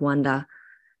motif of wonder,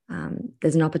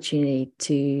 there's an opportunity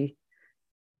to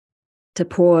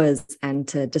pause and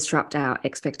to disrupt our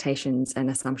expectations and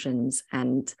assumptions,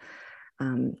 and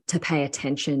to pay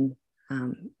attention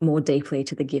more deeply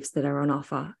to the gifts that are on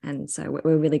offer. And so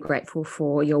we're really grateful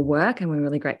for your work, and we're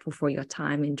really grateful for your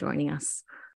time in joining us.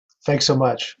 Thanks so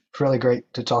much. It's really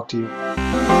great to talk to you.